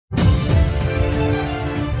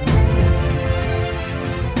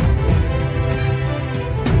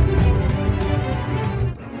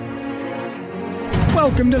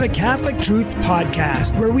Welcome to the Catholic Truth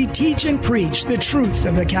Podcast, where we teach and preach the truth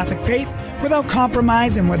of the Catholic faith without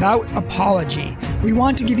compromise and without apology. We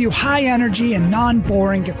want to give you high energy and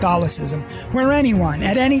non-boring Catholicism, where anyone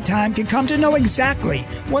at any time can come to know exactly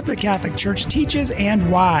what the Catholic Church teaches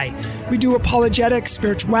and why. We do apologetics,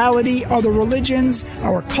 spirituality, other religions,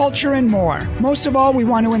 our culture, and more. Most of all, we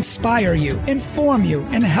want to inspire you, inform you,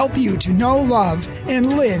 and help you to know, love,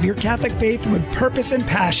 and live your Catholic faith with purpose and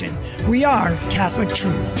passion. We are Catholic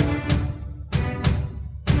Truth.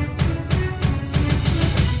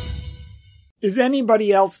 Is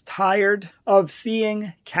anybody else tired of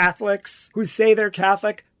seeing Catholics who say they're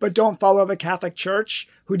Catholic but don't follow the Catholic Church,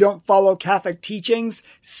 who don't follow Catholic teachings,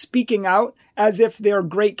 speaking out as if they're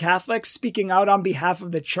great Catholics, speaking out on behalf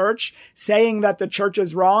of the Church, saying that the Church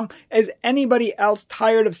is wrong? Is anybody else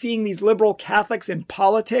tired of seeing these liberal Catholics in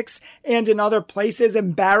politics and in other places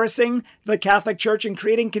embarrassing the Catholic Church and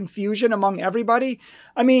creating confusion among everybody?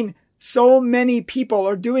 I mean, so many people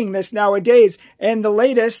are doing this nowadays. And the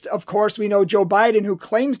latest, of course, we know Joe Biden, who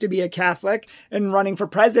claims to be a Catholic and running for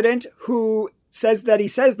president, who says that he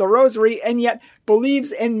says the rosary and yet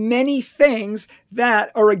believes in many things that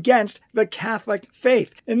are against the Catholic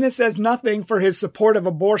faith. And this says nothing for his support of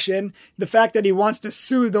abortion, the fact that he wants to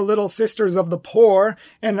sue the Little Sisters of the Poor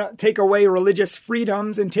and take away religious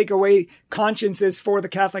freedoms and take away consciences for the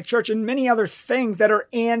Catholic Church, and many other things that are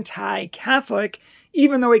anti-Catholic,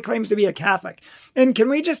 even though he claims to be a Catholic. And can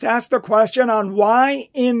we just ask the question on why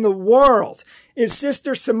in the world is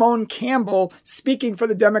Sister Simone Campbell speaking for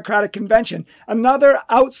the Democratic Convention? Another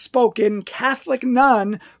outspoken Catholic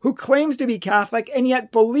nun who claims to be Catholic and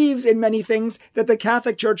yet believes in many things that the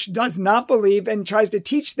Catholic Church does not believe and tries to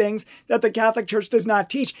teach things that the Catholic Church does not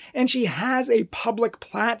teach. And she has a public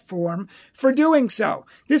platform for doing so.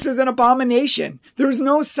 This is an abomination. There's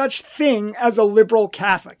no such thing as a liberal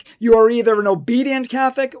Catholic. You are either an obedient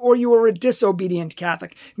Catholic or you are a disobedient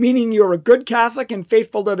Catholic, meaning you're a good Catholic and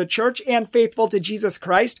faithful to the Church and faithful to Jesus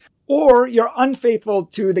Christ, or you're unfaithful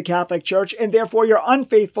to the Catholic Church and therefore you're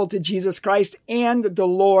unfaithful to Jesus Christ and the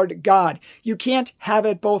Lord God. You can't have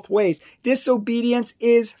it both ways. Disobedience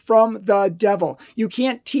is from the devil. You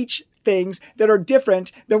can't teach things that are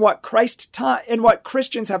different than what Christ taught and what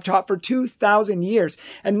Christians have taught for 2,000 years.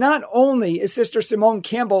 And not only is Sister Simone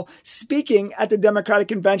Campbell speaking at the Democratic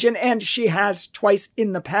Convention, and she has twice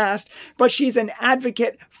in the past, but she's an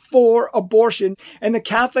advocate for abortion. And the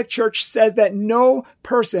Catholic Church says that no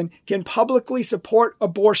person can publicly support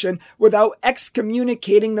abortion without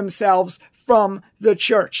excommunicating themselves from the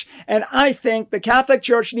Church. And I think the Catholic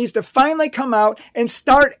Church needs to finally come out and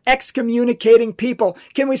start excommunicating people.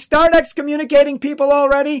 Can we start excommunicating people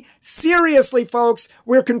already? Seriously, folks,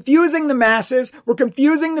 we're confusing the masses. We're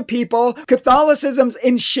confusing the people. Catholicism's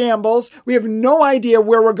in shambles. We have no idea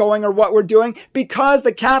where we're going or what we're doing because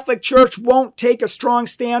the Catholic Church won't take a strong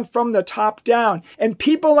stand from the top down. And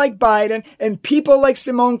people like Biden and people like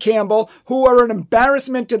Simone Campbell, who are an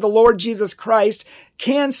embarrassment to the Lord Jesus Christ,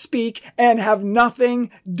 can speak and have nothing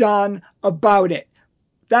done about it.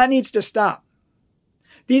 That needs to stop.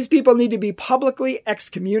 These people need to be publicly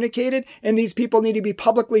excommunicated, and these people need to be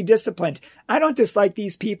publicly disciplined. I don't dislike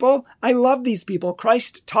these people. I love these people.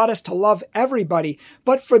 Christ taught us to love everybody.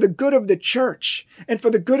 But for the good of the Church, and for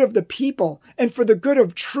the good of the people, and for the good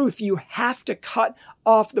of truth, you have to cut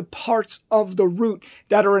off the parts of the root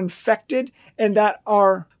that are infected and that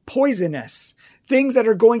are poisonous. Things that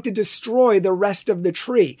are going to destroy the rest of the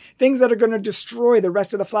tree. Things that are going to destroy the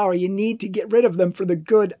rest of the flower. You need to get rid of them for the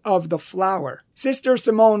good of the flower. Sister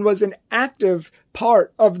Simone was an active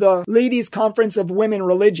part of the Ladies' Conference of Women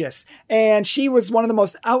Religious, and she was one of the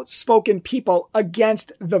most outspoken people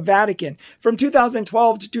against the Vatican. From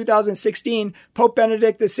 2012 to 2016, Pope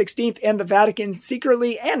Benedict XVI and the Vatican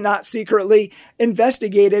secretly and not secretly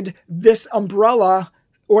investigated this umbrella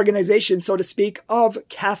organization, so to speak, of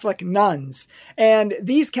Catholic nuns. And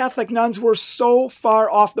these Catholic nuns were so far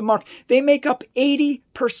off the mark. They make up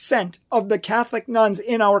 80% of the Catholic nuns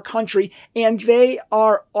in our country, and they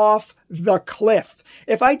are off the cliff.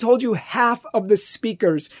 If I told you half of the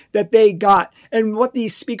speakers that they got and what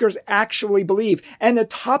these speakers actually believe and the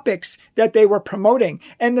topics that they were promoting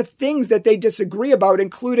and the things that they disagree about,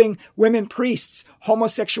 including women priests,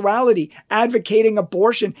 homosexuality, advocating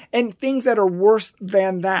abortion, and things that are worse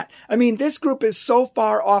than that. I mean, this group is so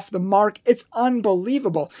far off the mark. It's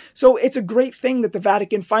unbelievable. So it's a great thing that the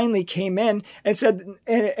Vatican finally came in and said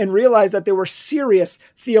and realized that there were serious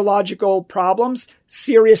theological problems,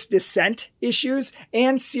 serious dissent issues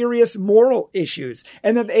and serious moral issues,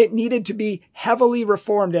 and that it needed to be heavily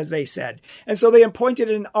reformed, as they said. And so they appointed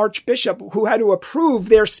an archbishop who had to approve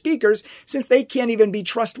their speakers, since they can't even be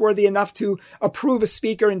trustworthy enough to approve a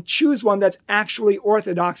speaker and choose one that's actually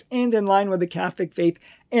orthodox and in line with the Catholic faith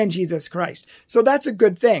and Jesus Christ. So that's a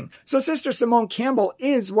good thing. So Sister Simone Campbell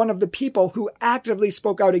is one of the people who actively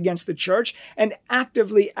spoke out against the church and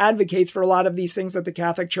actively advocates for a lot of these things that the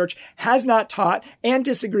Catholic Church has not taught and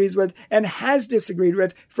disagrees with and has disagreed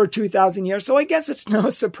with for 2,000 years. So I guess it's no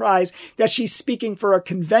surprise that she's speaking for a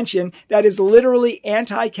convention that is literally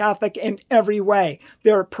anti-Catholic in every way.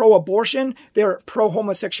 They're pro-abortion, they're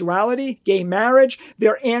pro-homosexuality, gay marriage,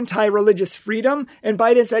 they're anti-religious freedom. And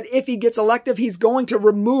Biden said if he gets elected, he's going to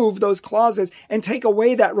remove those clauses and take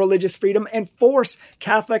away that religious freedom and force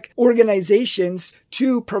Catholic organizations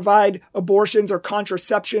to provide abortions or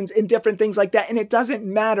contraceptions and different things like that. And it doesn't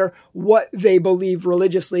matter what they believe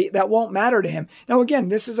religiously. That won't matter to him. Now, again,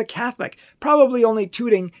 this is a Catholic, probably only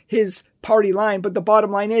tooting his party line, but the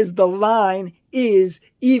bottom line is the line is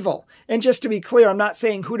evil. And just to be clear, I'm not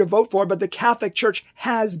saying who to vote for, but the Catholic Church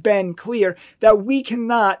has been clear that we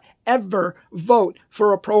cannot ever vote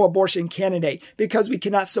for a pro-abortion candidate because we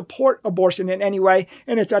cannot support abortion in any way.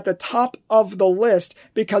 And it's at the top of the list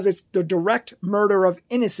because it's the direct murder of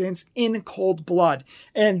innocents in cold blood.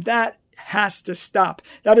 And that has to stop.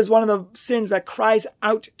 That is one of the sins that cries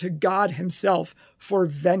out to God himself for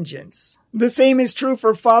vengeance. The same is true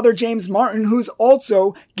for Father James Martin, who's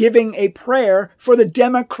also giving a prayer for the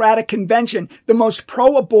Democratic Convention, the most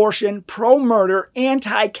pro-abortion, pro-murder,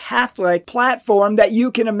 anti-Catholic platform that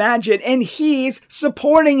you can imagine. And he's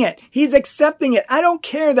supporting it. He's accepting it. I don't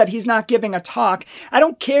care that he's not giving a talk. I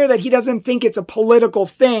don't care that he doesn't think it's a political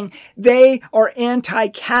thing. They are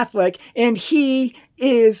anti-Catholic, and he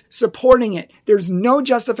is supporting it. There's no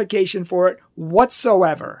justification for it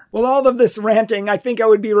whatsoever. Well, all of this ranting, I think I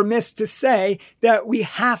would be remiss to say that we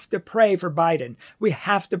have to pray for Biden. We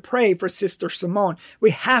have to pray for Sister Simone.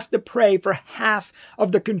 We have to pray for half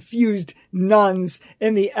of the confused nuns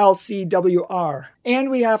in the LCWR.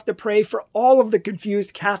 And we have to pray for all of the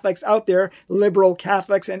confused Catholics out there, liberal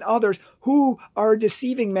Catholics and others, who are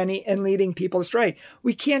deceiving many and leading people astray.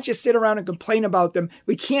 We can't just sit around and complain about them.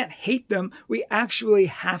 We can't hate them. We actually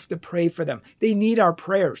have to pray for them. They need our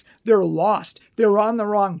prayers. They're lost. They're on the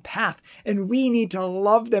wrong path. And we need to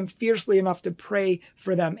love them fiercely enough to pray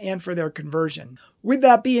for them and for their conversion. With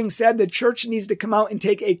that being said, the church needs to come out and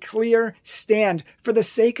take a clear stand. For the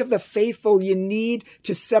sake of the faithful, you need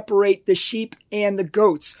to separate the sheep and the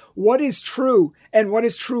goats. What is true and what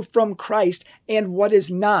is true from Christ and what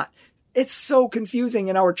is not. It's so confusing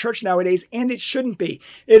in our church nowadays, and it shouldn't be.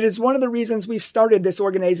 It is one of the reasons we've started this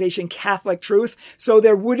organization, Catholic Truth, so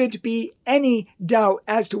there wouldn't be any doubt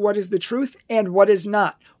as to what is the truth and what is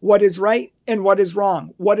not, what is right and what is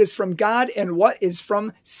wrong, what is from God and what is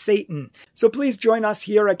from Satan. So please join us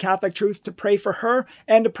here at Catholic Truth to pray for her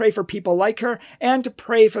and to pray for people like her and to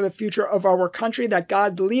pray for the future of our country, that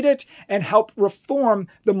God lead it and help reform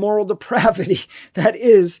the moral depravity that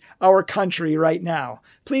is our country right now.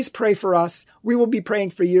 Please pray for us. We will be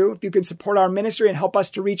praying for you. If you can support our ministry and help us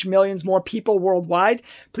to reach millions more people worldwide,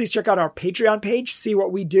 please check out our Patreon page, see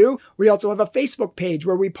what we do. We also have a Facebook page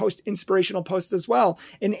where we post inspirational posts as well,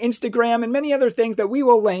 an Instagram, and many other things that we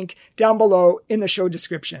will link down below in the show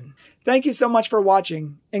description. Thank you so much for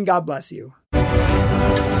watching, and God bless you.